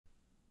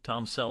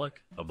Tom Selleck,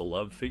 a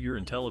beloved figure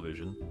in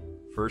television,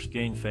 first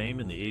gained fame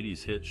in the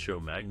 80s hit show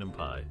Magnum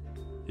Pie.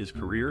 His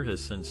career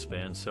has since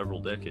spanned several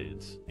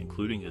decades,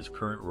 including his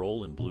current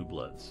role in Blue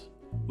Bloods.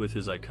 With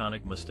his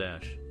iconic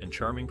mustache and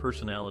charming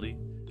personality,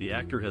 the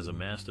actor has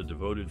amassed a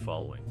devoted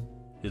following.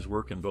 His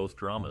work in both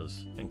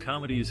dramas and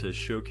comedies has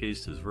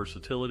showcased his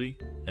versatility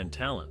and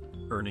talent,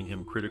 earning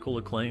him critical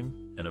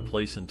acclaim and a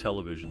place in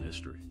television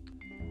history.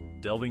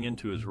 Delving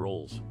into his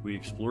roles, we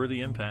explore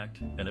the impact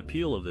and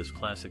appeal of this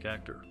classic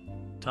actor.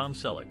 Tom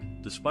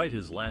Selleck, despite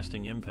his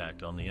lasting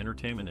impact on the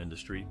entertainment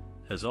industry,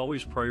 has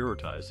always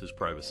prioritized his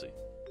privacy.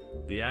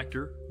 The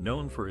actor,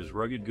 known for his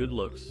rugged good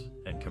looks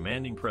and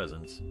commanding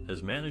presence,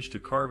 has managed to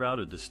carve out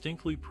a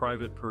distinctly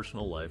private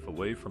personal life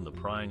away from the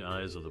prying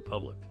eyes of the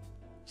public.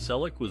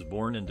 Selleck was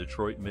born in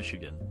Detroit,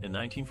 Michigan in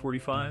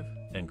 1945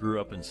 and grew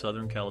up in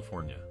Southern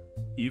California.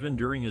 Even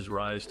during his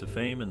rise to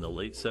fame in the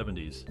late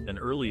 70s and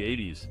early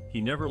 80s,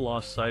 he never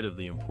lost sight of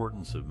the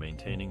importance of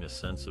maintaining a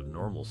sense of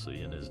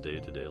normalcy in his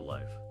day-to-day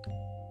life.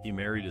 He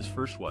married his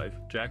first wife,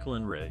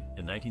 Jacqueline Ray,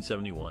 in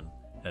 1971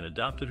 and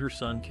adopted her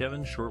son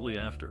Kevin shortly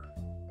after.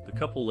 The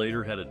couple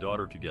later had a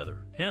daughter together,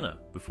 Hannah,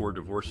 before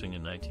divorcing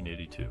in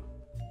 1982.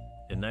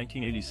 In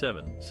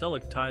 1987,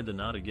 Selleck tied the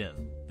knot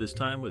again, this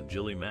time with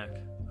Gilly Mack,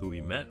 who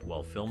he met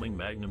while filming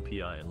Magnum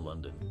PI in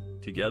London.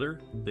 Together,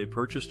 they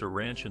purchased a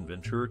ranch in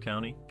Ventura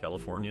County,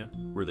 California,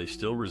 where they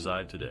still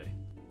reside today.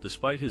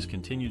 Despite his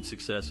continued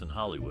success in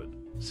Hollywood,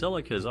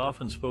 Selleck has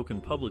often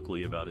spoken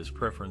publicly about his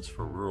preference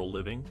for rural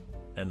living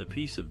and the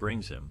peace it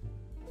brings him.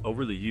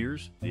 Over the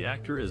years, the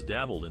actor has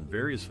dabbled in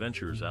various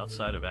ventures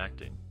outside of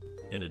acting.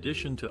 In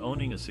addition to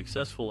owning a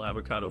successful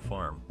avocado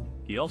farm,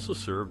 he also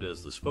served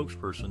as the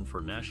spokesperson for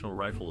National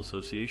Rifle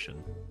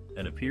Association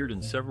and appeared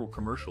in several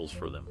commercials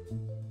for them.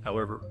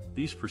 However,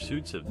 these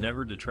pursuits have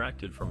never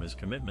detracted from his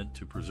commitment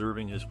to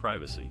preserving his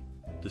privacy.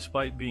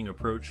 Despite being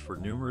approached for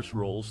numerous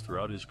roles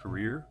throughout his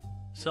career,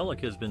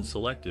 Selleck has been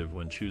selective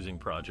when choosing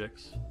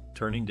projects,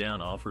 turning down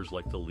offers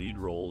like the lead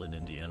role in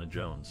Indiana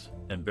Jones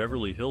and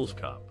Beverly Hills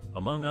Cop,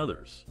 among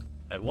others.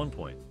 At one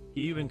point,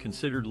 he even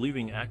considered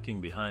leaving acting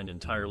behind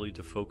entirely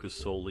to focus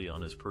solely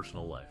on his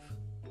personal life.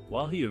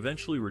 While he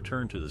eventually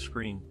returned to the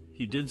screen,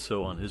 he did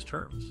so on his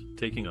terms,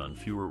 taking on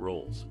fewer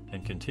roles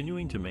and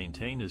continuing to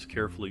maintain his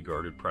carefully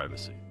guarded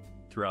privacy.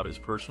 Throughout his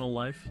personal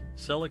life,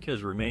 Selleck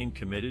has remained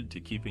committed to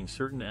keeping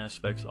certain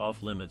aspects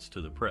off limits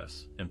to the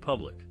press and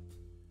public.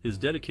 His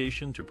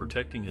dedication to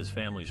protecting his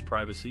family's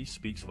privacy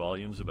speaks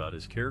volumes about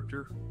his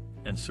character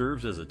and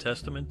serves as a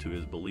testament to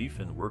his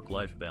belief in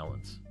work-life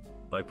balance.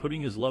 By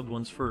putting his loved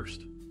ones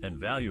first and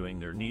valuing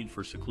their need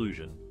for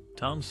seclusion,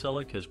 Tom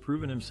Selleck has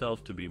proven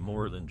himself to be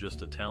more than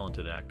just a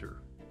talented actor,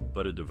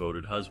 but a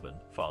devoted husband,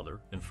 father,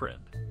 and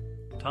friend.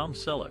 Tom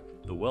Selleck,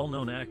 the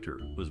well-known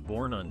actor, was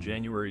born on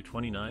January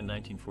 29,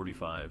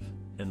 1945,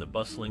 in the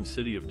bustling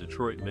city of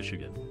Detroit,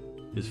 Michigan.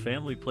 His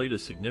family played a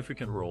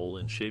significant role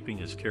in shaping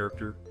his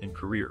character and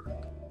career.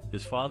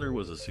 His father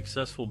was a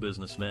successful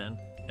businessman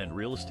and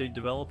real estate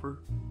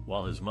developer,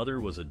 while his mother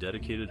was a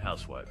dedicated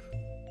housewife.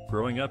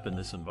 Growing up in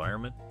this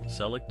environment,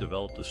 Selleck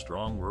developed a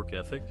strong work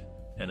ethic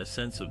and a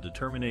sense of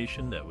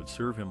determination that would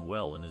serve him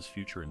well in his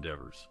future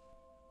endeavors.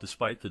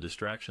 Despite the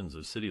distractions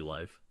of city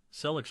life,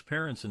 Selleck's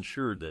parents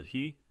ensured that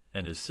he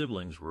and his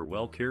siblings were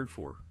well cared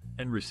for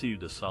and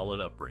received a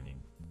solid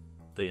upbringing.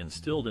 They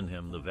instilled in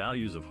him the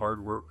values of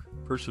hard work,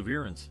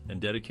 perseverance, and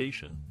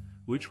dedication,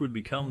 which would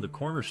become the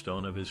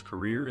cornerstone of his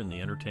career in the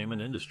entertainment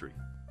industry.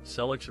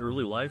 Selleck's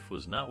early life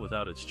was not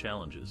without its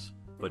challenges,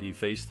 but he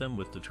faced them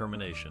with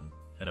determination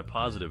and a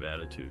positive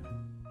attitude.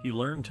 He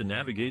learned to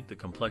navigate the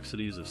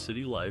complexities of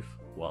city life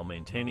while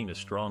maintaining a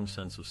strong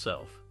sense of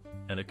self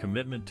and a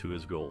commitment to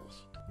his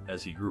goals.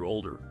 As he grew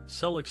older,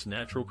 Selleck's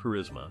natural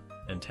charisma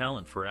and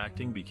talent for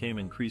acting became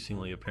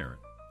increasingly apparent.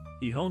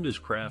 He honed his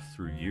craft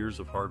through years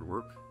of hard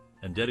work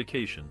and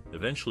dedication,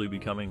 eventually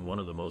becoming one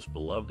of the most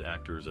beloved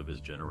actors of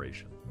his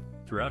generation.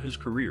 Throughout his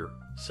career,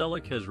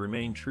 Selleck has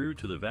remained true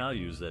to the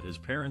values that his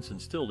parents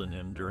instilled in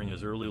him during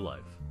his early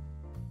life.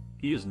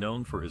 He is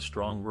known for his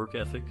strong work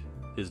ethic,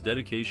 his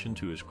dedication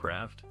to his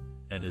craft,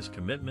 and his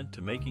commitment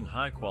to making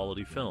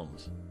high-quality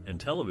films and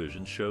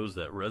television shows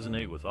that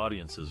resonate with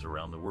audiences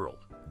around the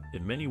world.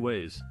 In many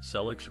ways,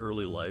 Selleck's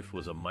early life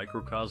was a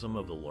microcosm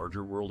of the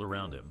larger world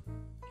around him.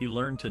 He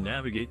learned to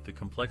navigate the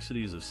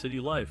complexities of city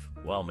life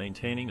while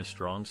maintaining a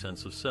strong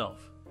sense of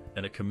self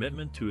and a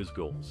commitment to his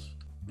goals.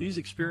 These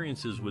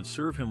experiences would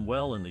serve him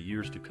well in the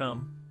years to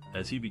come,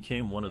 as he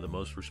became one of the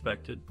most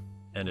respected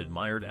and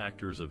admired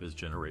actors of his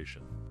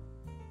generation.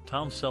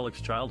 Tom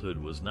Selleck's childhood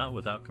was not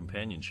without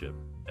companionship,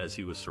 as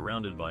he was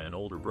surrounded by an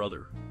older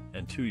brother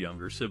and two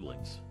younger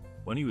siblings.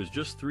 When he was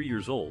just 3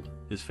 years old,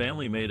 his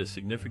family made a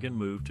significant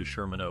move to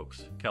Sherman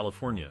Oaks,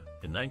 California,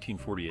 in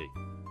 1948.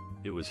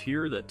 It was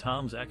here that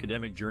Tom's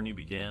academic journey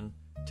began,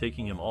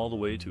 taking him all the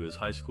way to his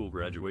high school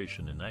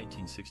graduation in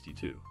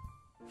 1962.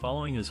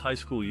 Following his high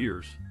school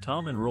years,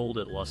 Tom enrolled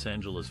at Los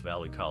Angeles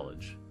Valley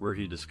College, where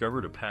he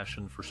discovered a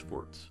passion for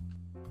sports.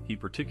 He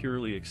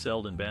particularly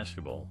excelled in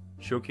basketball,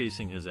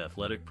 showcasing his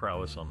athletic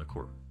prowess on the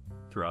court.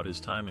 Throughout his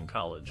time in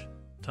college,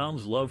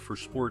 Tom's love for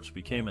sports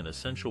became an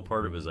essential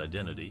part of his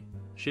identity,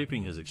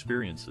 shaping his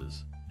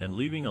experiences and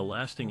leaving a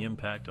lasting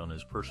impact on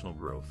his personal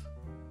growth.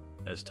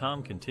 As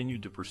Tom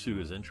continued to pursue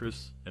his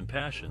interests and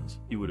passions,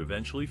 he would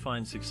eventually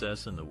find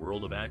success in the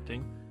world of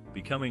acting,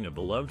 becoming a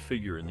beloved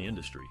figure in the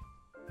industry.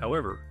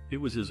 However, it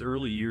was his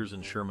early years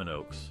in Sherman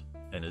Oaks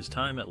and his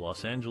time at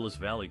Los Angeles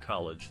Valley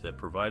College that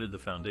provided the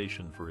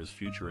foundation for his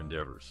future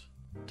endeavors.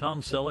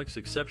 Tom Selleck's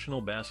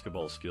exceptional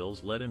basketball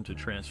skills led him to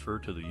transfer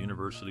to the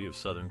University of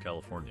Southern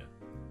California.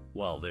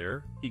 While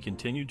there, he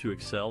continued to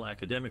excel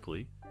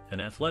academically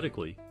and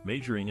athletically,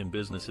 majoring in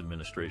business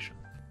administration.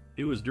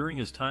 It was during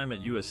his time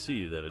at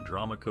USC that a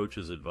drama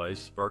coach's advice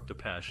sparked a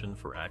passion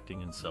for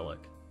acting in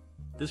Selleck.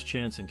 This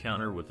chance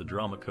encounter with the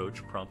drama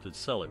coach prompted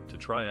Selleck to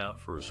try out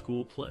for a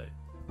school play,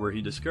 where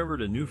he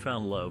discovered a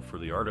newfound love for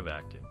the art of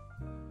acting.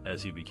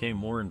 As he became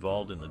more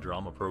involved in the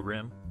drama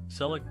program,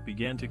 Selleck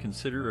began to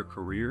consider a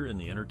career in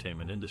the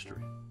entertainment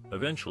industry.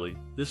 Eventually,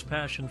 this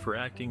passion for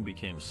acting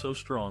became so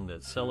strong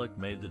that Selleck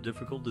made the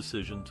difficult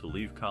decision to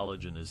leave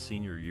college in his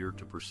senior year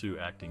to pursue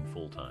acting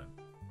full-time.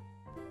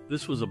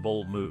 This was a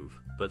bold move,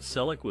 but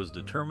Selleck was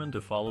determined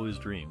to follow his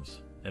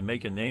dreams and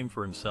make a name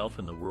for himself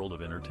in the world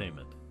of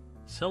entertainment.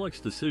 Selleck's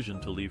decision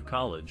to leave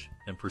college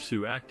and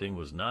pursue acting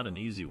was not an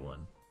easy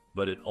one,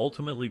 but it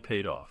ultimately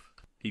paid off.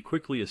 He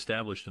quickly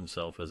established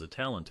himself as a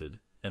talented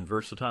and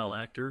versatile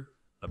actor,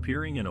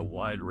 appearing in a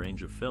wide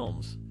range of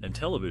films and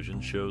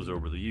television shows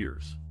over the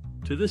years.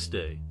 To this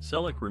day,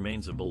 Selleck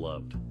remains a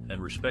beloved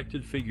and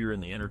respected figure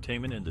in the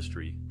entertainment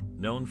industry,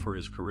 known for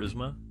his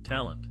charisma,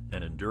 talent,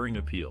 and enduring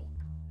appeal.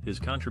 His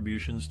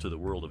contributions to the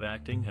world of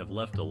acting have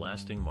left a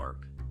lasting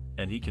mark,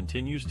 and he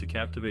continues to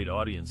captivate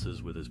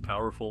audiences with his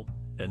powerful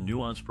and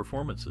nuanced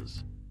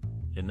performances.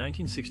 In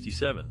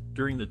 1967,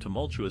 during the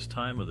tumultuous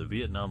time of the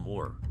Vietnam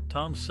War,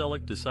 Tom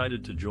Selleck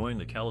decided to join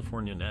the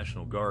California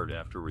National Guard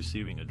after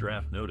receiving a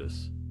draft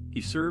notice.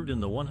 He served in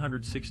the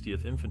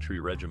 160th Infantry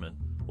Regiment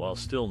while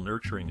still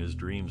nurturing his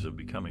dreams of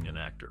becoming an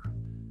actor.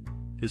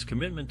 His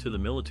commitment to the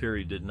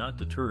military did not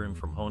deter him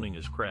from honing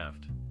his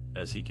craft,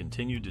 as he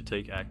continued to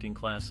take acting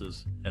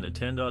classes and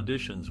attend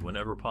auditions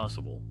whenever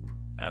possible.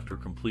 After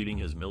completing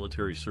his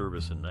military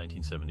service in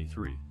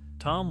 1973,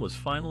 Tom was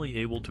finally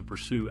able to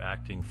pursue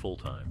acting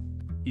full-time.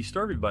 He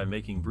started by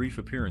making brief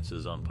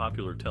appearances on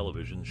popular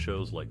television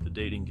shows like The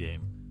Dating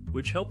Game,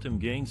 which helped him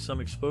gain some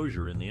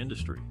exposure in the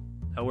industry.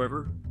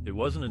 However, it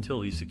wasn't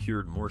until he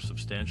secured more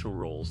substantial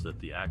roles that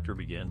the actor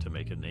began to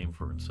make a name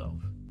for himself.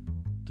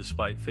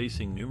 Despite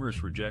facing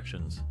numerous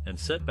rejections and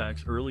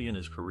setbacks early in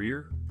his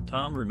career,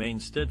 Tom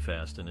remained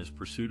steadfast in his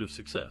pursuit of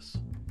success.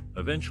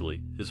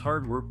 Eventually, his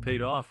hard work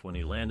paid off when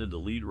he landed the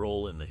lead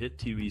role in the hit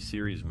TV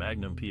series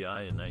Magnum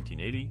P.I. in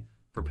 1980,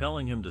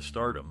 propelling him to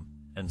stardom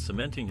and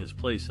cementing his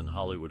place in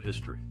Hollywood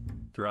history.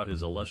 Throughout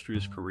his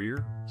illustrious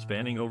career,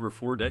 spanning over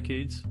 4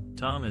 decades,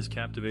 Tom has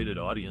captivated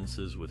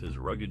audiences with his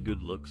rugged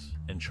good looks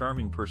and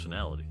charming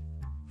personality.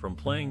 From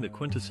playing the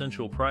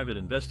quintessential private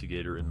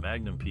investigator in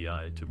Magnum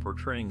P.I. to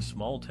portraying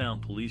small-town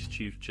police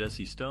chief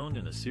Jesse Stone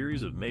in a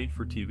series of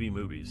made-for-TV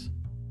movies,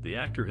 the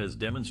actor has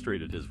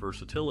demonstrated his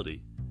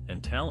versatility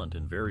and talent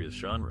in various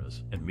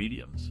genres and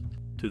mediums.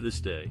 To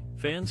this day,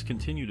 fans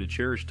continue to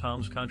cherish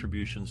Tom's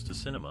contributions to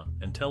cinema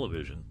and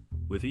television.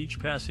 With each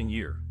passing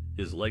year,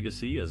 his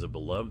legacy as a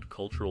beloved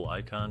cultural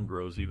icon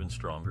grows even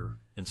stronger,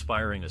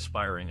 inspiring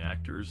aspiring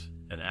actors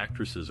and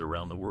actresses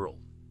around the world.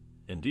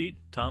 Indeed,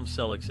 Tom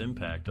Selleck's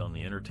impact on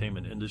the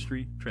entertainment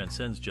industry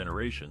transcends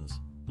generations,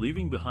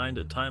 leaving behind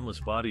a timeless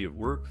body of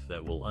work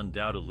that will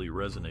undoubtedly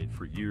resonate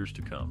for years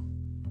to come.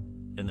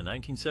 In the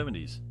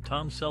 1970s,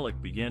 Tom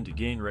Selleck began to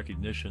gain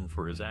recognition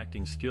for his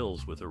acting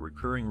skills with a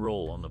recurring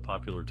role on the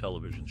popular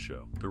television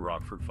show, The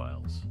Rockford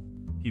Files.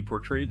 He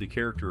portrayed the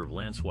character of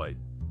Lance White,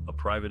 a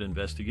private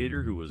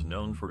investigator who was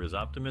known for his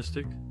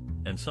optimistic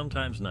and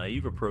sometimes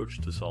naive approach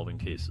to solving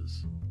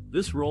cases.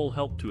 This role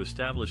helped to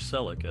establish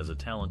Selleck as a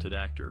talented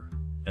actor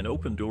and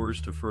opened doors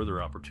to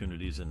further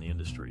opportunities in the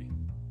industry.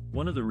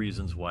 One of the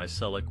reasons why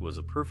Selleck was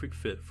a perfect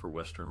fit for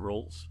Western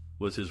roles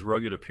was his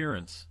rugged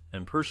appearance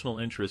and personal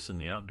interests in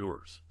the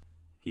outdoors.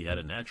 He had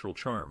a natural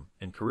charm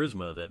and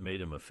charisma that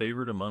made him a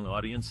favorite among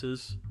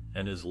audiences,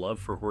 and his love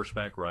for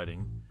horseback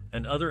riding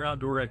and other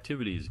outdoor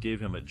activities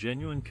gave him a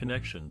genuine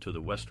connection to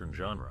the Western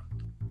genre.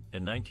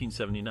 In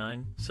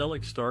 1979,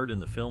 Selleck starred in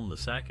the film The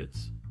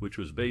Sacketts, which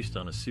was based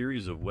on a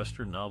series of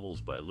Western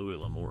novels by Louis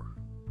L'Amour.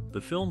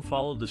 The film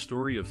followed the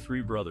story of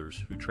 3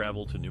 brothers who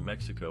traveled to New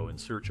Mexico in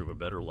search of a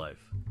better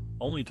life,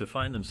 only to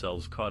find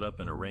themselves caught up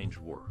in a range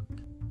war.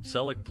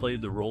 Selleck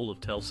played the role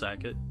of Tel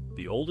Sackett,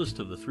 the oldest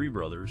of the 3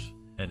 brothers,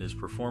 and his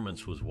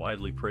performance was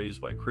widely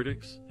praised by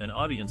critics and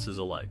audiences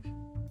alike.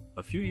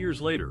 A few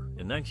years later,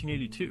 in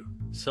 1982,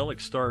 Selleck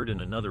starred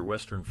in another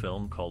Western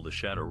film called The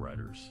Shadow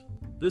Riders.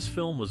 This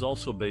film was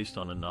also based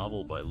on a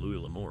novel by Louis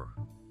L'Amour,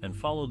 and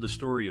followed the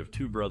story of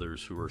 2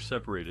 brothers who were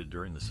separated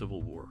during the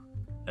Civil War,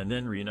 and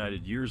then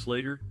reunited years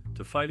later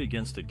to fight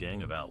against a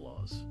gang of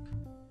outlaws.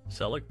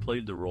 Selleck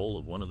played the role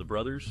of one of the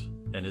brothers,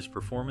 and his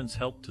performance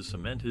helped to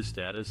cement his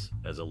status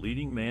as a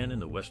leading man in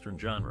the Western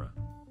genre.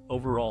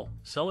 Overall,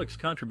 Selleck's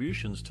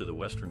contributions to the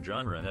Western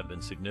genre have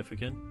been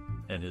significant,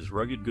 and his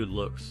rugged good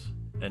looks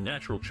and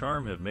natural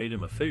charm have made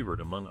him a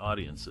favorite among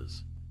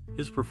audiences.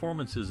 His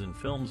performances in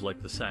films like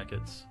The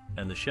Sacketts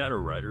and The Shadow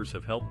Riders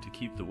have helped to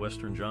keep the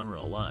Western genre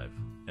alive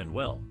and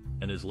well,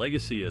 and his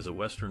legacy as a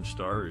Western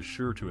star is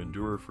sure to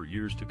endure for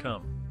years to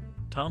come.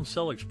 Tom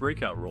Selleck's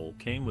breakout role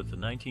came with the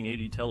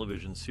 1980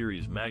 television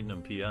series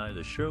Magnum P.I.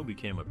 The show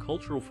became a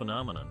cultural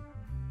phenomenon,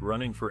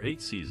 running for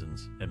 8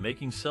 seasons and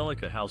making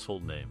Selleck a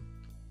household name.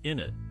 In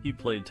it, he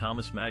played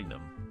Thomas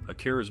Magnum, a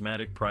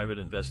charismatic private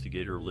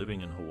investigator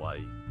living in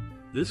Hawaii.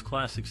 This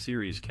classic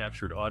series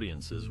captured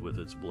audiences with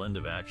its blend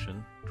of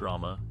action,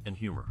 drama, and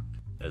humor.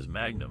 As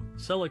Magnum,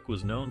 Selleck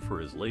was known for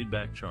his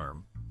laid-back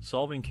charm,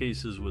 solving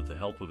cases with the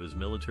help of his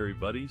military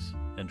buddies,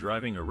 and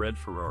driving a red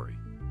Ferrari.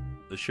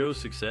 The show's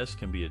success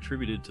can be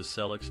attributed to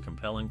Selleck's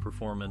compelling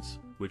performance,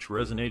 which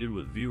resonated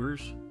with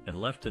viewers and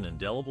left an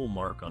indelible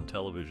mark on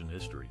television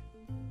history.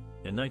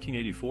 In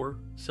 1984,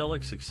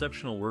 Selleck's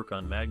exceptional work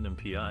on Magnum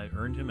P.I.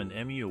 earned him an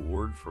Emmy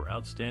Award for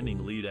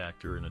Outstanding Lead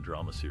Actor in a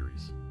Drama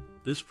Series.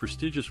 This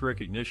prestigious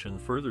recognition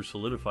further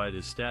solidified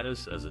his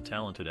status as a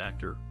talented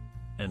actor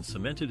and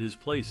cemented his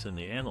place in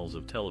the annals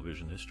of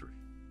television history.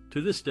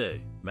 To this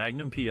day,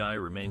 Magnum P.I.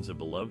 remains a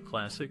beloved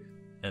classic,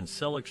 and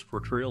Selleck's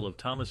portrayal of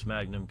Thomas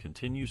Magnum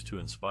continues to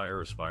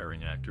inspire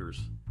aspiring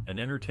actors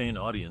and entertain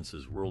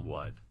audiences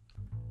worldwide.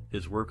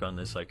 His work on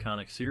this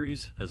iconic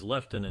series has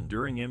left an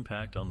enduring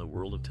impact on the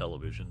world of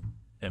television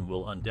and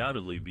will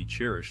undoubtedly be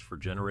cherished for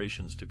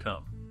generations to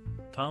come.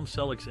 Tom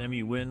Selleck's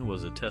Emmy win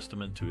was a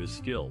testament to his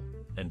skill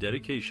and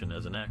dedication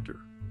as an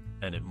actor,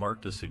 and it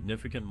marked a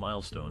significant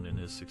milestone in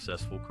his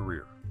successful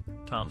career.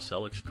 Tom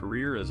Selleck's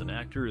career as an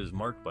actor is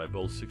marked by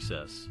both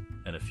success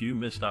and a few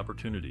missed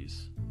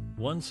opportunities.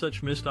 One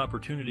such missed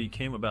opportunity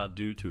came about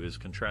due to his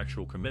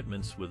contractual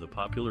commitments with the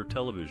popular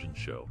television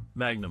show,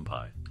 Magnum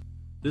P.I.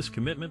 This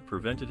commitment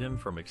prevented him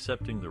from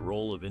accepting the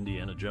role of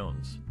Indiana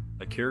Jones,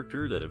 a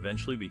character that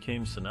eventually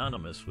became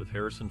synonymous with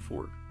Harrison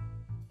Ford.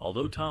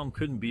 Although Tom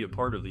couldn't be a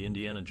part of the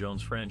Indiana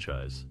Jones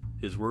franchise,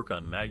 his work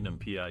on Magnum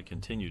P.I.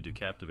 continued to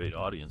captivate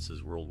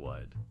audiences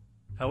worldwide.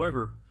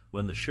 However,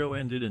 when the show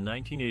ended in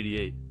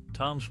 1988,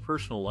 Tom's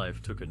personal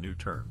life took a new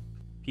turn.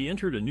 He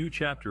entered a new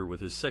chapter with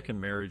his second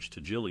marriage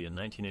to Jilly in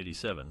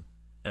 1987,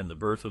 and the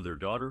birth of their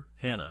daughter,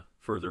 Hannah,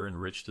 further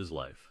enriched his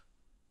life.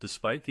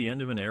 Despite the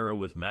end of an era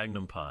with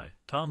Magnum P.I.,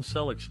 Tom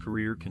Selleck's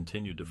career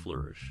continued to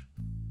flourish.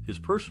 His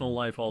personal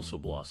life also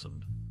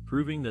blossomed,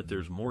 proving that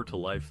there's more to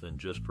life than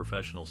just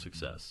professional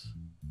success.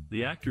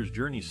 The actor's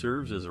journey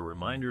serves as a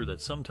reminder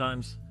that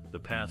sometimes the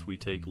path we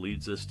take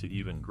leads us to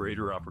even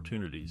greater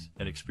opportunities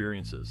and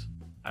experiences.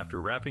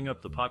 After wrapping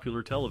up the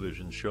popular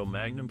television show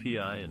Magnum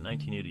P.I. in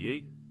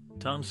 1988,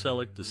 Tom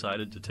Selleck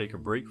decided to take a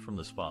break from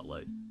the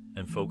spotlight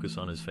and focus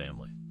on his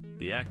family.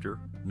 The actor,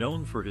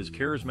 known for his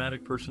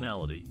charismatic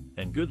personality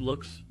and good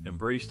looks,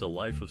 embraced a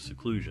life of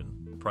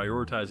seclusion,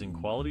 prioritizing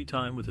quality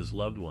time with his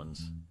loved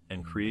ones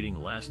and creating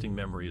lasting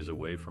memories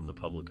away from the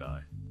public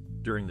eye.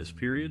 During this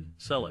period,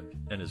 Selleck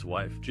and his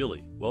wife,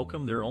 Jilly,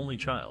 welcomed their only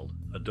child,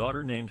 a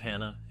daughter named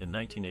Hannah, in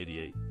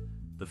 1988.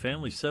 The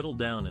family settled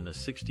down in a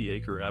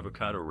 60-acre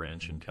avocado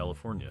ranch in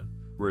California,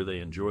 where they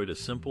enjoyed a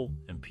simple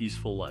and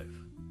peaceful life.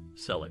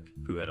 Selleck,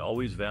 who had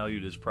always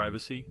valued his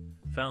privacy,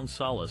 found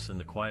solace in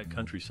the quiet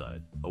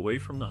countryside, away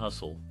from the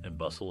hustle and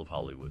bustle of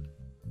Hollywood.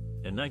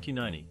 In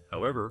 1990,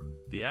 however,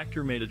 the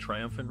actor made a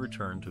triumphant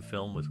return to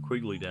film with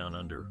Quigley Down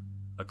Under,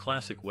 a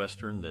classic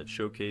western that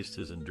showcased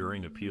his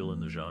enduring appeal in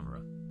the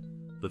genre.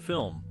 The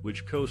film,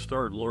 which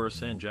co-starred Laura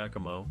San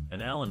Giacomo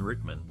and Alan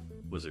Rickman,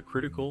 was a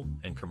critical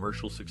and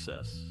commercial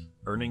success,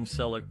 earning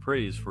Selleck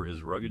praise for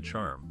his rugged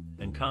charm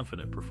and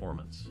confident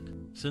performance.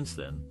 Since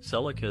then,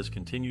 Selleck has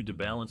continued to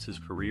balance his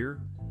career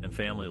and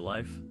family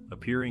life,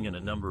 appearing in a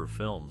number of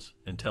films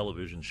and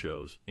television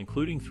shows,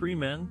 including 3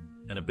 Men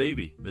and a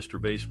Baby, Mr.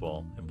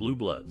 Baseball, and Blue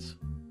Bloods.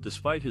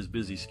 Despite his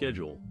busy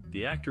schedule,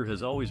 the actor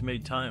has always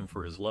made time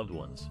for his loved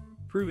ones,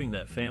 proving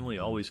that family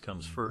always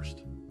comes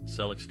first.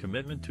 Selleck's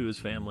commitment to his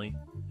family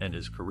and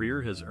his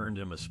career has earned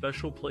him a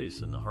special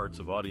place in the hearts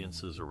of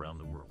audiences around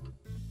the world.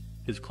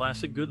 His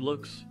classic good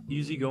looks,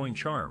 easygoing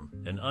charm,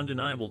 and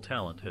undeniable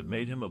talent have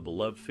made him a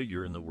beloved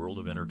figure in the world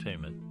of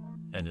entertainment,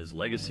 and his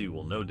legacy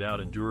will no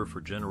doubt endure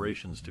for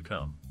generations to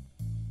come.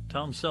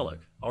 Tom Selleck,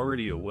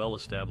 already a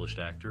well-established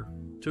actor,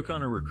 took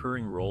on a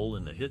recurring role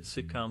in the hit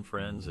sitcom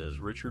Friends as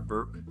Richard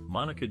Burke,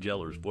 Monica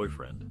Geller's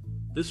boyfriend.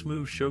 This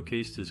move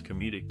showcased his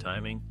comedic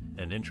timing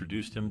and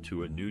introduced him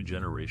to a new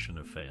generation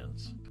of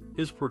fans.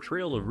 His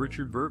portrayal of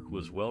Richard Burke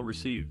was well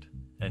received,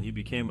 and he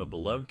became a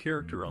beloved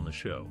character on the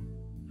show.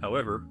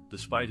 However,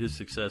 despite his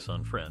success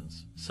on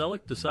Friends,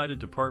 Selleck decided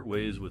to part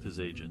ways with his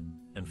agent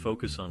and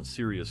focus on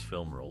serious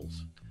film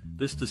roles.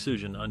 This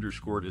decision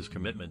underscored his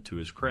commitment to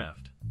his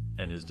craft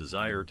and his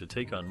desire to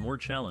take on more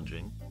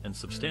challenging and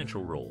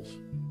substantial roles.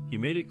 He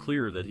made it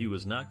clear that he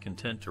was not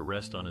content to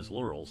rest on his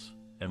laurels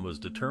and was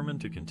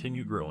determined to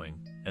continue growing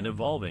and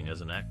evolving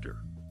as an actor.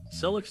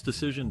 Selleck's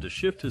decision to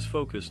shift his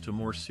focus to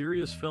more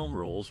serious film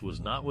roles was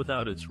not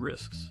without its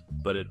risks,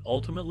 but it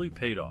ultimately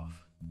paid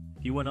off.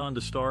 He went on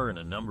to star in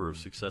a number of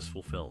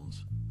successful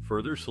films,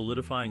 further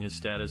solidifying his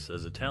status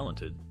as a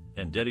talented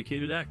and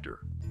dedicated actor.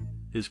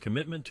 His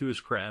commitment to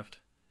his craft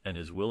and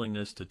his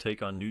willingness to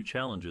take on new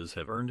challenges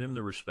have earned him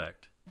the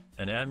respect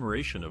and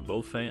admiration of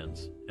both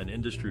fans and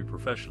industry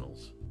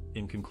professionals.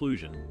 In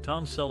conclusion,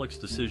 Tom Selleck's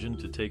decision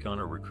to take on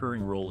a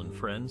recurring role in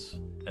Friends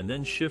and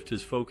then shift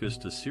his focus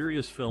to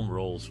serious film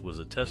roles was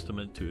a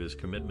testament to his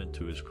commitment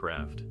to his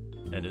craft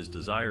and his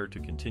desire to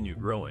continue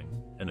growing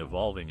and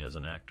evolving as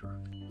an actor.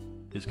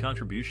 His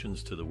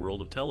contributions to the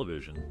world of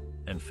television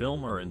and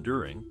film are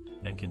enduring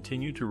and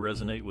continue to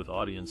resonate with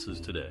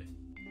audiences today.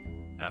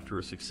 After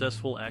a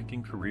successful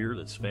acting career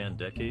that spanned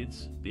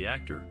decades, the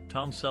actor,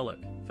 Tom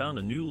Selleck, found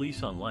a new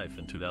lease on life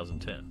in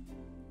 2010.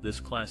 This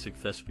classic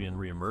thespian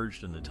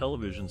re-emerged in the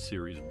television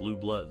series Blue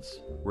Bloods,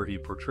 where he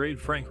portrayed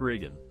Frank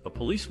Reagan, a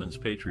policeman's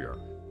patriarch.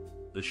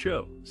 The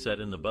show, set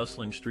in the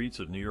bustling streets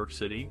of New York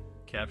City,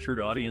 captured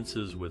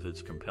audiences with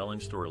its compelling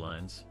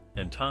storylines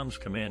and Tom's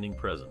commanding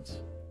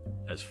presence.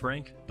 As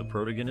Frank, the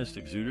protagonist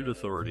exuded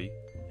authority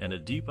and a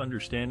deep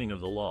understanding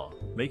of the law,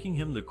 making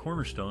him the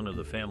cornerstone of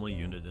the family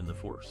unit in the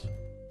force.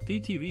 The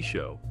TV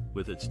show,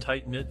 with its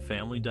tight-knit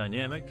family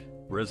dynamic,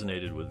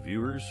 resonated with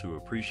viewers who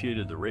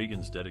appreciated the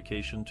Reagans'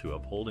 dedication to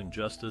upholding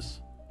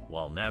justice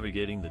while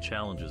navigating the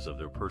challenges of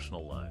their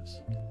personal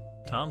lives.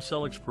 Tom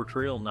Selleck's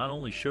portrayal not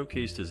only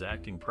showcased his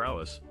acting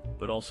prowess,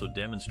 but also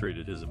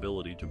demonstrated his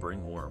ability to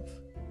bring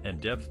warmth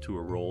and depth to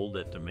a role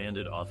that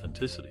demanded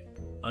authenticity.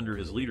 Under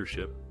his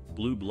leadership,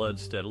 Blue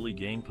Bloods steadily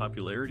gained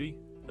popularity,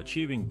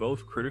 achieving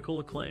both critical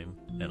acclaim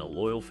and a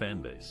loyal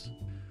fan base.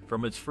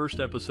 From its first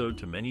episode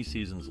to many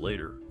seasons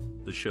later,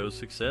 the show's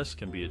success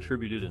can be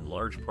attributed in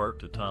large part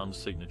to Tom's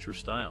signature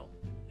style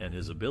and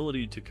his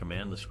ability to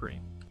command the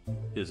screen.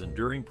 His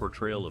enduring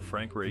portrayal of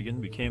Frank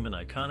Reagan became an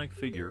iconic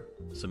figure,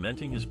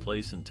 cementing his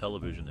place in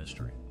television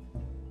history.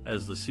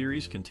 As the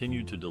series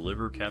continued to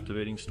deliver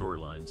captivating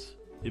storylines,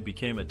 it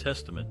became a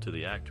testament to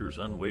the actor's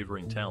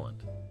unwavering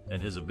talent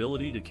and his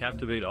ability to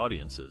captivate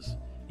audiences,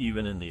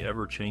 even in the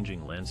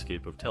ever-changing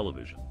landscape of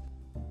television.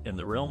 In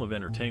the realm of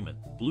entertainment,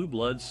 Blue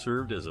Bloods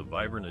served as a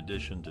vibrant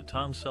addition to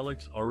Tom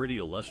Selleck's already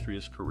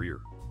illustrious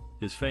career.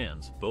 His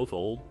fans, both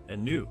old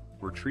and new,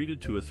 were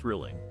treated to a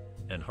thrilling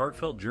and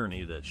heartfelt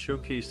journey that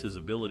showcased his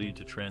ability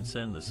to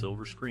transcend the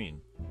silver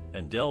screen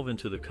and delve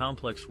into the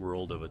complex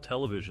world of a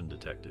television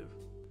detective.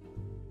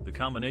 The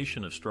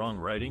combination of strong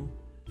writing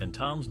and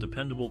Tom's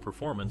dependable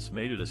performance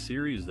made it a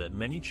series that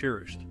many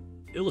cherished,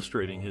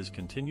 illustrating his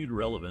continued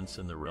relevance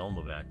in the realm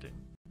of acting.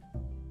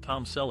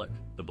 Tom Selleck,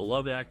 the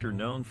beloved actor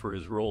known for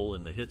his role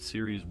in the hit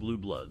series Blue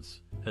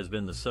Bloods, has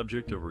been the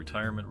subject of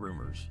retirement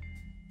rumors.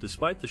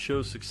 Despite the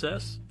show's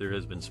success, there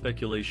has been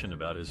speculation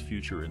about his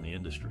future in the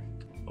industry.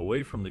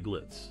 Away from the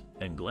glitz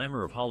and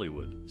glamour of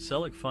Hollywood,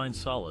 Selleck finds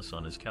solace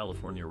on his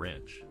California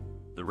ranch.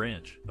 The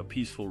ranch, a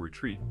peaceful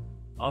retreat,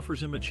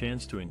 offers him a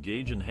chance to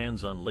engage in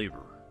hands-on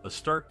labor, a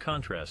stark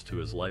contrast to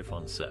his life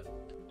on set.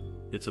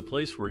 It's a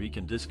place where he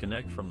can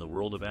disconnect from the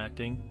world of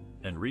acting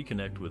and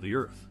reconnect with the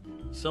earth.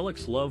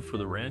 Selleck's love for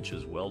the ranch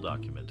is well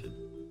documented.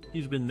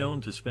 He's been known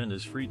to spend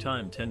his free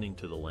time tending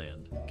to the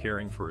land,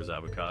 caring for his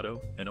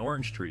avocado and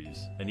orange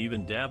trees, and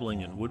even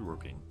dabbling in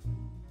woodworking.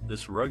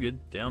 This rugged,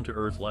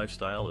 down-to-earth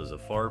lifestyle is a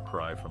far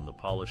cry from the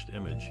polished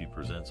image he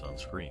presents on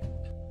screen.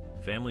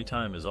 Family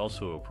time is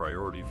also a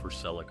priority for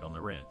Selleck on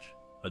the ranch.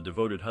 A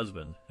devoted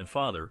husband and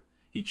father,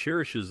 he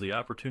cherishes the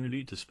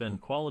opportunity to spend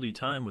quality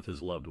time with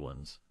his loved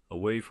ones,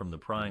 away from the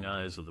prying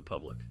eyes of the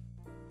public.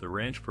 The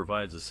ranch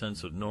provides a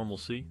sense of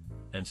normalcy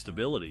and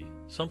stability,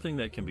 something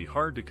that can be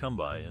hard to come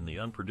by in the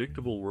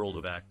unpredictable world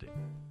of acting.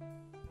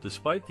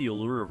 Despite the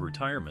allure of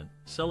retirement,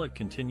 Selleck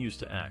continues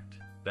to act,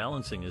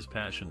 balancing his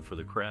passion for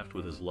the craft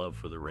with his love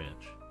for the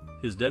ranch.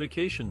 His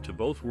dedication to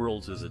both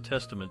worlds is a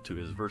testament to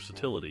his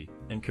versatility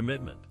and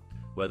commitment.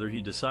 Whether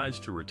he decides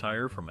to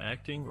retire from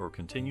acting or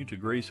continue to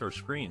grace our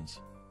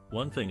screens,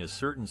 one thing is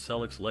certain: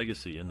 Selleck's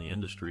legacy in the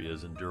industry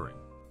is enduring.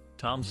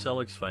 Tom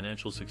Selleck's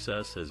financial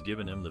success has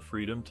given him the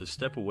freedom to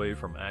step away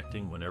from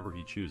acting whenever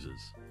he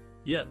chooses.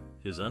 Yet,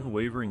 his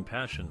unwavering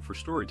passion for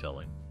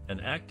storytelling and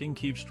acting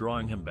keeps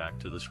drawing him back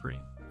to the screen.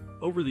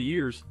 Over the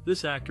years,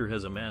 this actor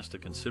has amassed a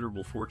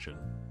considerable fortune,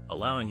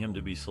 allowing him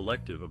to be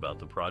selective about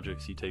the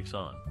projects he takes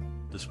on.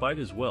 Despite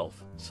his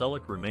wealth,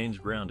 Selleck remains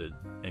grounded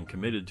and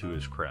committed to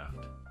his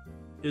craft.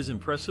 His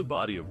impressive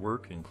body of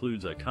work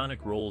includes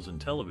iconic roles in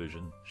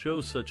television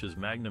shows such as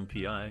Magnum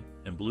P.I.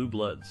 and Blue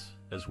Bloods,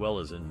 as well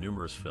as in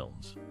numerous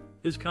films.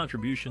 His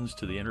contributions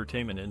to the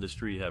entertainment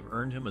industry have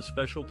earned him a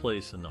special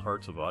place in the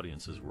hearts of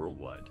audiences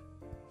worldwide.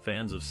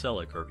 Fans of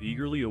Selleck are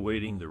eagerly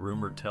awaiting the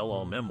rumored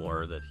tell-all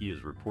memoir that he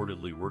is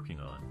reportedly working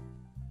on.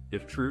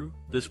 If true,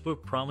 this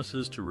book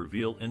promises to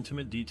reveal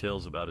intimate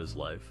details about his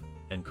life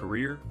and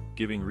career,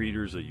 giving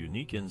readers a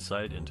unique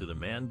insight into the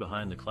man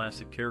behind the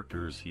classic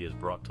characters he has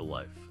brought to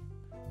life.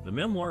 The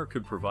memoir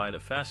could provide a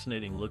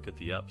fascinating look at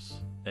the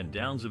ups and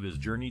downs of his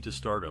journey to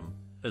stardom,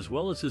 as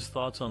well as his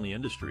thoughts on the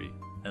industry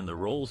and the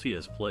roles he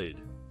has played.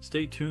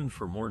 Stay tuned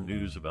for more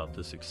news about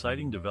this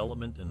exciting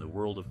development in the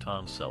world of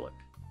Tom Selleck.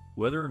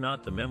 Whether or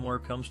not the memoir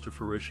comes to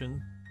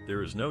fruition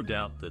There is no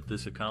doubt that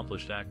this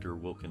accomplished actor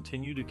will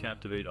continue to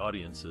captivate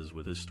audiences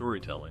with his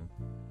storytelling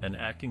and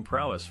acting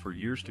prowess for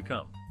years to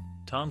come.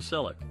 Tom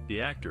Selleck,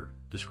 the actor,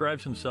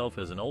 describes himself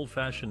as an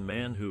old-fashioned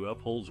man who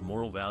upholds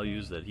moral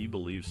values that he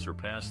believes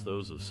surpass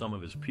those of some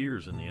of his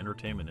peers in the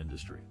entertainment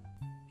industry.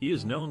 He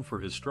is known for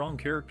his strong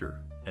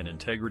character and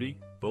integrity,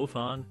 both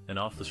on and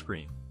off the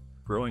screen.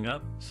 Growing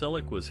up,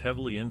 Selleck was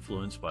heavily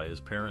influenced by his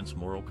parents'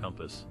 moral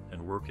compass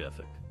and work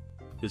ethic.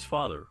 His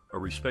father, a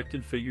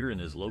respected figure in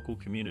his local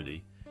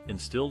community,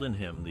 instilled in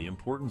him the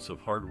importance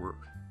of hard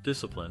work,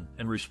 discipline,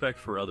 and respect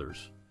for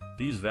others.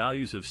 These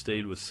values have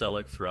stayed with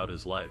Selleck throughout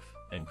his life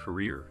and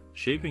career,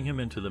 shaping him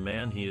into the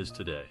man he is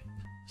today.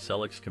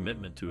 Selleck's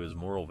commitment to his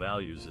moral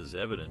values is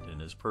evident in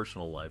his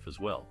personal life as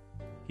well.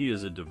 He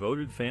is a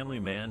devoted family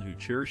man who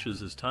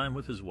cherishes his time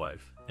with his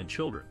wife and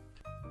children.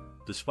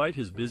 Despite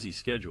his busy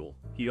schedule,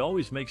 he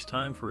always makes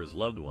time for his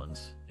loved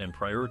ones and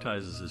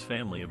prioritizes his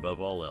family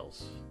above all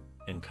else.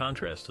 In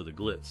contrast to the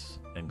glitz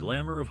and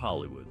glamour of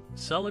Hollywood,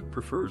 Selleck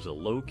prefers a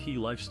low-key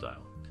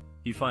lifestyle.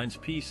 He finds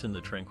peace in the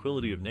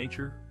tranquility of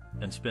nature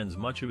and spends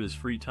much of his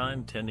free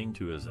time tending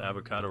to his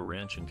avocado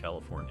ranch in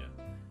California.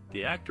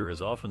 The actor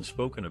has often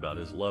spoken about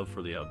his love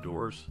for the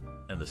outdoors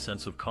and the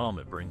sense of calm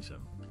it brings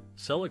him.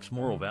 Selleck's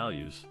moral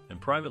values and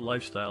private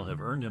lifestyle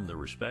have earned him the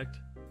respect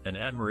and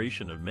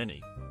admiration of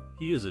many.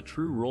 He is a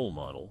true role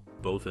model,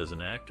 both as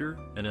an actor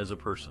and as a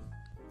person.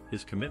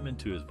 His commitment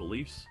to his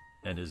beliefs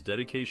and his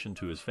dedication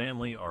to his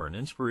family are an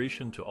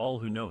inspiration to all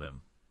who know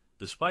him.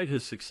 Despite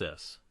his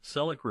success,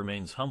 Selleck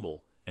remains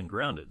humble and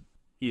grounded.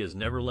 He has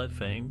never let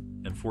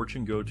fame and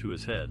fortune go to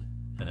his head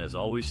and has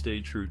always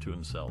stayed true to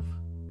himself.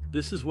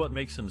 This is what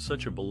makes him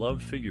such a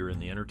beloved figure in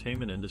the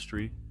entertainment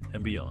industry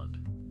and beyond.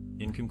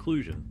 In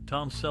conclusion,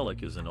 Tom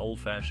Selleck is an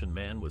old-fashioned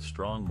man with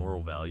strong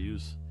moral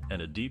values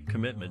and a deep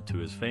commitment to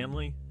his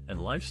family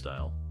and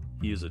lifestyle.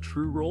 He is a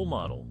true role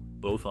model,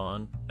 both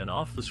on and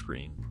off the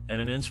screen, and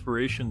an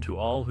inspiration to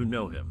all who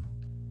know him.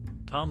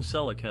 Tom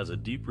Selleck has a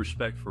deep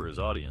respect for his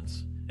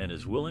audience and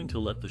is willing to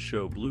let the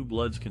show Blue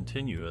Bloods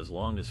continue as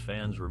long as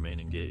fans remain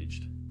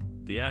engaged.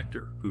 The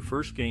actor, who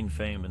first gained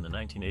fame in the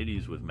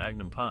 1980s with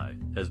Magnum Pie,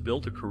 has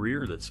built a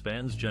career that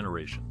spans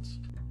generations.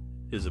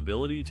 His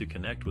ability to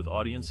connect with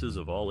audiences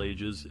of all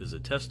ages is a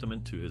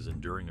testament to his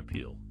enduring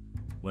appeal.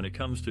 When it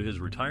comes to his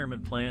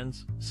retirement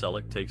plans,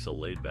 Selleck takes a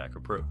laid-back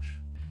approach.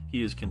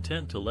 He is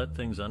content to let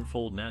things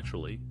unfold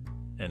naturally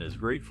and is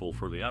grateful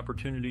for the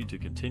opportunity to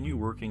continue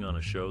working on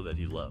a show that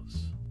he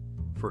loves.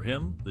 For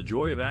him, the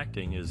joy of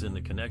acting is in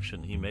the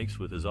connection he makes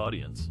with his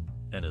audience,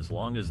 and as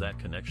long as that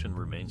connection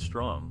remains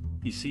strong,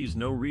 he sees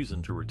no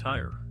reason to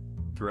retire.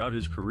 Throughout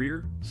his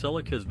career,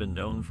 Selleck has been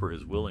known for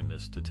his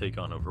willingness to take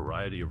on a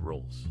variety of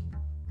roles.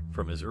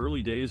 From his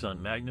early days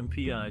on Magnum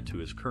PI to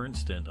his current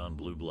stint on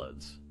Blue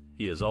Bloods,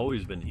 he has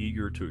always been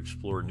eager to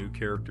explore new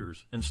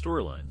characters and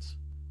storylines.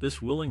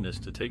 This willingness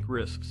to take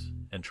risks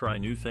and try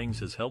new things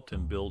has helped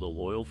him build a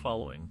loyal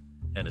following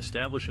and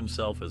establish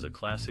himself as a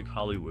classic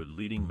Hollywood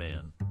leading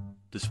man.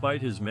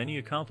 Despite his many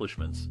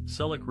accomplishments,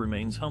 Selleck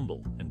remains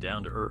humble and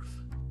down to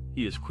earth.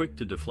 He is quick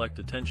to deflect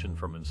attention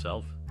from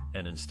himself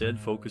and instead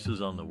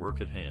focuses on the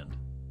work at hand.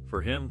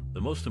 For him,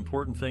 the most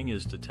important thing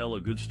is to tell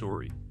a good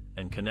story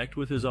and connect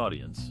with his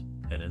audience,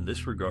 and in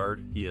this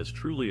regard, he has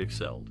truly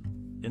excelled.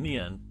 In the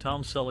end,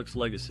 Tom Selleck's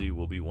legacy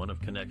will be one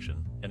of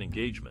connection and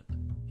engagement.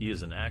 He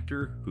is an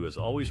actor who has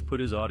always put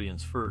his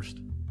audience first,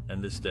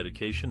 and this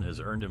dedication has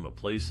earned him a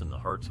place in the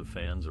hearts of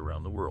fans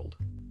around the world.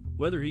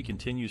 Whether he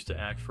continues to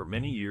act for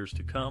many years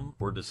to come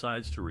or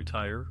decides to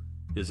retire,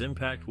 his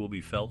impact will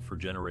be felt for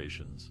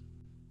generations.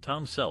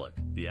 Tom Selleck,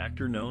 the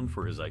actor known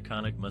for his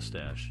iconic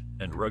mustache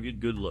and rugged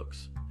good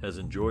looks, has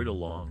enjoyed a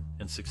long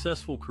and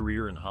successful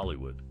career in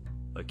Hollywood.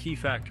 A key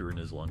factor in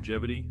his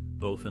longevity,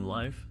 both in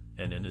life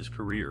and in his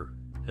career,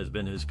 has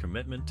been his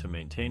commitment to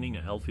maintaining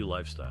a healthy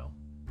lifestyle.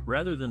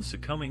 Rather than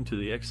succumbing to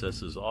the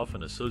excesses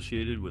often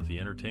associated with the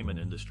entertainment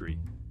industry,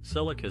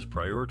 Selleck has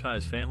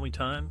prioritized family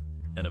time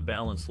and a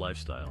balanced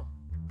lifestyle.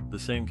 The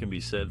same can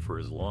be said for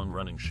his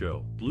long-running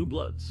show, Blue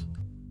Bloods.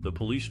 The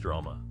police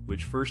drama,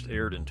 which first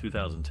aired in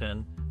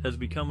 2010, has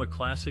become a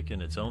classic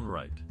in its own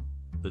right.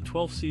 The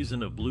 12th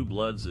season of Blue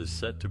Bloods is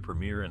set to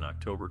premiere in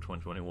October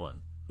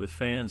 2021, with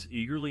fans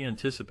eagerly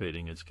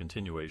anticipating its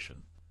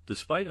continuation.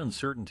 Despite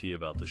uncertainty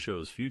about the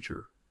show's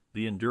future,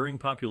 the enduring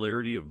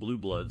popularity of Blue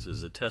Bloods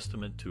is a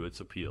testament to its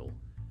appeal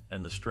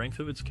and the strength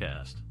of its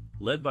cast,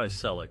 led by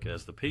Selleck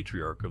as the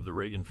patriarch of the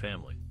Reagan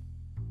family.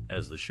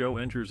 As the show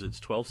enters its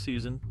 12th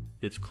season,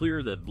 it's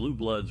clear that Blue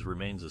Bloods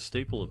remains a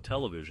staple of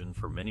television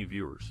for many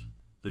viewers.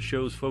 The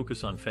show's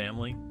focus on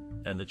family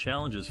and the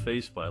challenges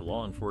faced by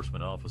law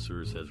enforcement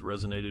officers has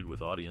resonated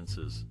with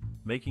audiences,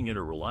 making it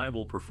a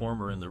reliable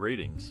performer in the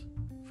ratings.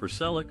 For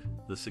Selleck,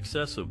 the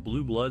success of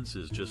Blue Bloods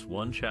is just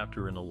one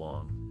chapter in a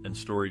long and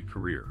storied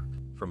career.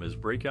 From his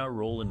breakout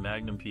role in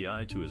Magnum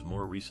PI to his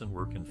more recent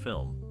work in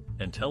film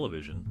and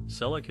television,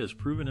 Selleck has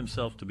proven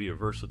himself to be a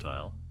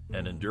versatile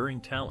and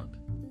enduring talent.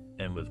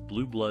 And with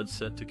Blue Bloods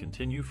set to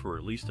continue for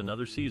at least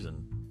another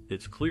season,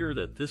 it's clear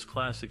that this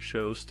classic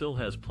show still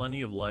has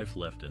plenty of life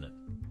left in it.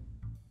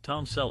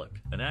 Tom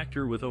Selleck, an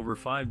actor with over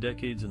 5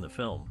 decades in the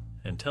film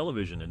and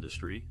television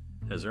industry,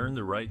 has earned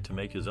the right to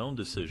make his own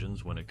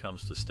decisions when it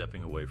comes to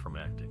stepping away from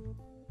acting.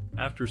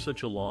 After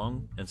such a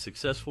long and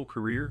successful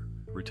career,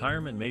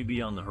 retirement may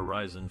be on the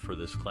horizon for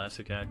this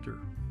classic actor,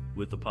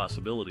 with the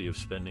possibility of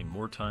spending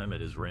more time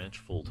at his ranch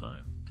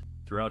full-time.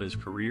 Throughout his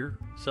career,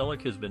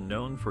 Selleck has been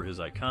known for his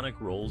iconic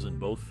roles in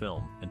both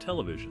film and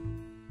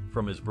television.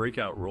 From his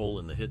breakout role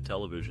in the hit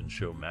television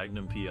show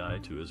Magnum P.I.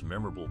 to his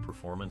memorable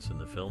performance in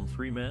the film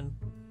 3 Men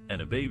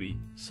and a Baby,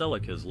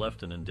 Selleck has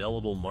left an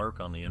indelible mark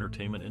on the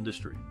entertainment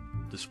industry.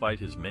 Despite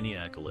his many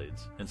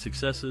accolades and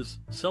successes,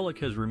 Selleck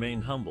has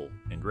remained humble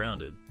and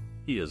grounded.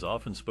 He has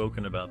often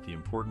spoken about the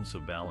importance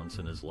of balance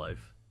in his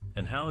life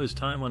and how his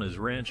time on his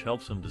ranch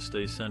helps him to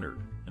stay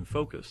centered and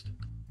focused.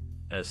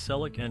 As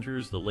Selleck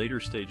enters the later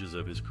stages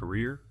of his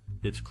career,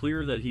 it's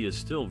clear that he is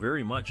still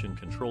very much in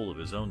control of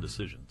his own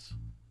decisions.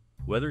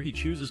 Whether he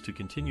chooses to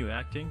continue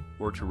acting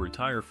or to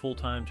retire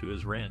full-time to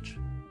his ranch,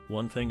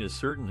 one thing is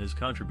certain: his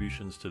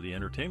contributions to the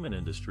entertainment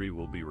industry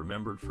will be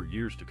remembered for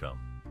years to come.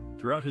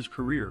 Throughout his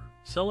career,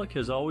 Selleck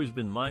has always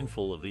been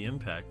mindful of the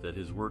impact that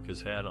his work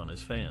has had on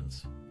his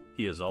fans.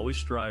 He has always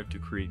strived to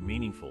create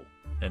meaningful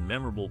and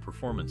memorable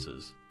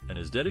performances, and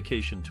his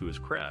dedication to his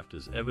craft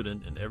is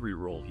evident in every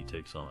role he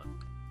takes on.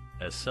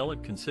 As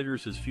Selleck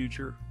considers his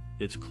future,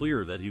 it's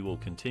clear that he will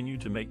continue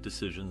to make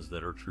decisions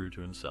that are true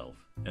to himself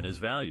and his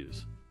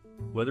values.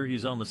 Whether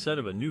he's on the set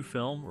of a new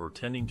film or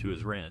tending to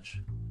his ranch,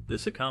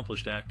 this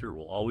accomplished actor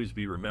will always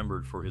be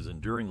remembered for his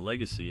enduring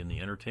legacy in the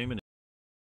entertainment